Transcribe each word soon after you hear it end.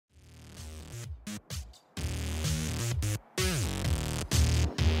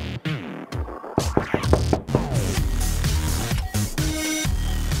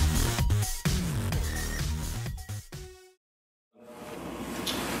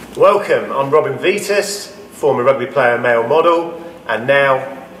Welcome, I'm Robin Vitas, former rugby player and male model, and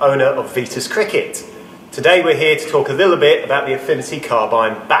now owner of Vitas Cricket. Today we're here to talk a little bit about the Affinity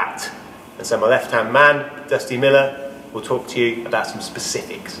Carbine bat. And so my left-hand man, Dusty Miller, will talk to you about some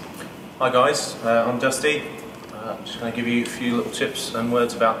specifics. Hi guys, I'm Dusty. I'm just going to give you a few little tips and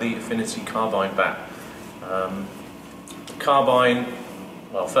words about the Affinity Carbine bat. The Carbine,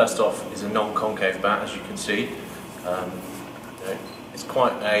 well, first off, is a non-concave bat, as you can see. It's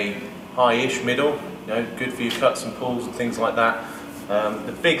quite a high-ish middle, good for your cuts and pulls and things like that.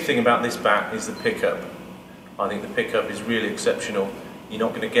 The big thing about this bat is the pickup. I think the pickup is really exceptional. You're not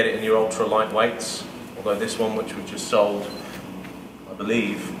going to get it in your ultra lightweights, although this one, which we just sold, I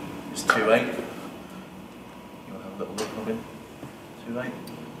believe, is 2.8. You want to have a little look, Robin? 2.8?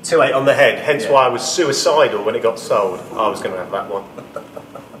 2.8 on the head, hence why I was suicidal when it got sold. I was going to have that one.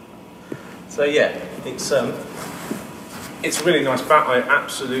 So yeah, it's a really nice bat. I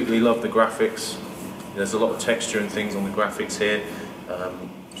absolutely love the graphics. There's a lot of texture and things on the graphics here,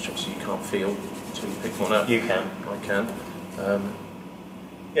 which obviously you can't feel until you pick one up. You can. I can.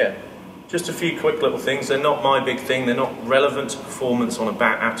 Yeah, just a few quick little things. They're not my big thing. They're not relevant to performance on a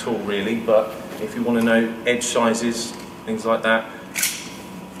bat at all, really. But if you want to know edge sizes, things like that,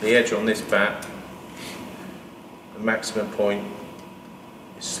 the edge on this bat, the maximum point,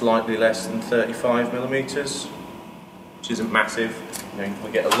 is slightly less than 35mm, which isn't massive.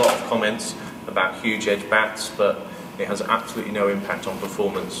 We get a lot of comments about huge edge bats, but it has absolutely no impact on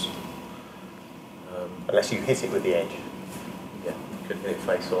performance. Unless you hit it with the edge. Yeah, you could hit it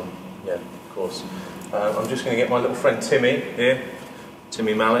face on, yeah, of course. I'm just going to get my little friend Timmy here,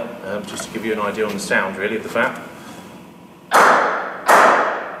 Timmy Mallet, just to give you an idea on the sound really of the bat.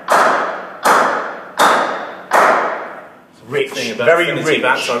 Rich, Thing about very Affinity rich.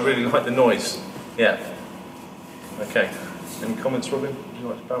 Bats, I really like the noise. Yeah. Okay. Any comments, Robin? Would you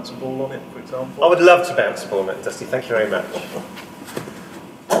like to bounce a ball on it, for example? I would love to bounce a ball on it, Dusty. Thank you very much.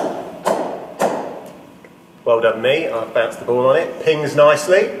 Well done, me. I've bounced the ball on it. Pings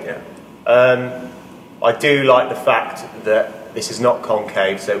nicely. Yeah. I do like the fact that this is not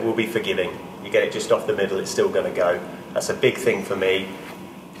concave, so it will be forgiving. You get it just off the middle, it's still going to go. That's a big thing for me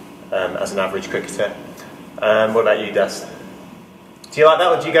as an average cricketer. What about you, Dust? Do you like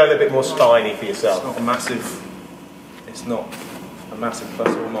that, or do you go a little bit more spiny for yourself? It's not a massive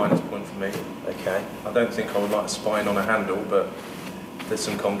plus or minus point for me. Okay. I don't think I would like a spine on a handle, but there's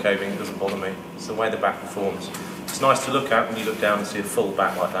some concaving, it doesn't bother me. It's the way the bat performs. It's nice to look at when you look down and see a full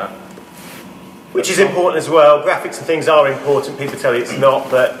bat like that. Which is important as well. Graphics and things are important. People tell you it's not,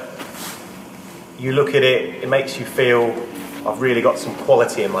 but you look at it, it makes you feel I've really got some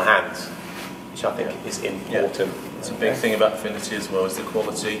quality in my hands, which I think is important. Yeah. It's a big thing about Affinity as well, is the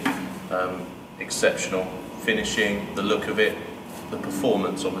quality, exceptional finishing, the look of it, the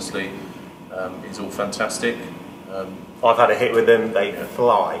performance obviously is all fantastic. I've had a hit with them, they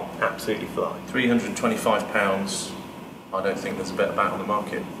fly, absolutely fly. £325, I don't think there's a better bat on the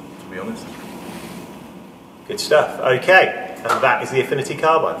market, to be honest. Good stuff. Okay, and that is the Affinity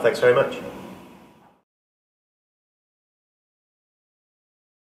Carbine. Thanks very much.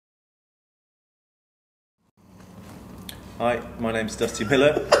 Hi, my name's Dusty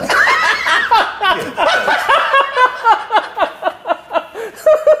Miller.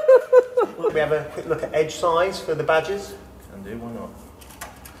 Will we have a quick look at edge size for the badges? Can do, why not?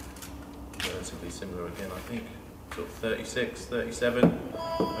 Relatively similar again, I think. Sort of 36, 37,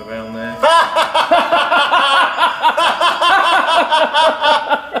 around there.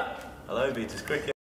 Hello, Vitas Cricket.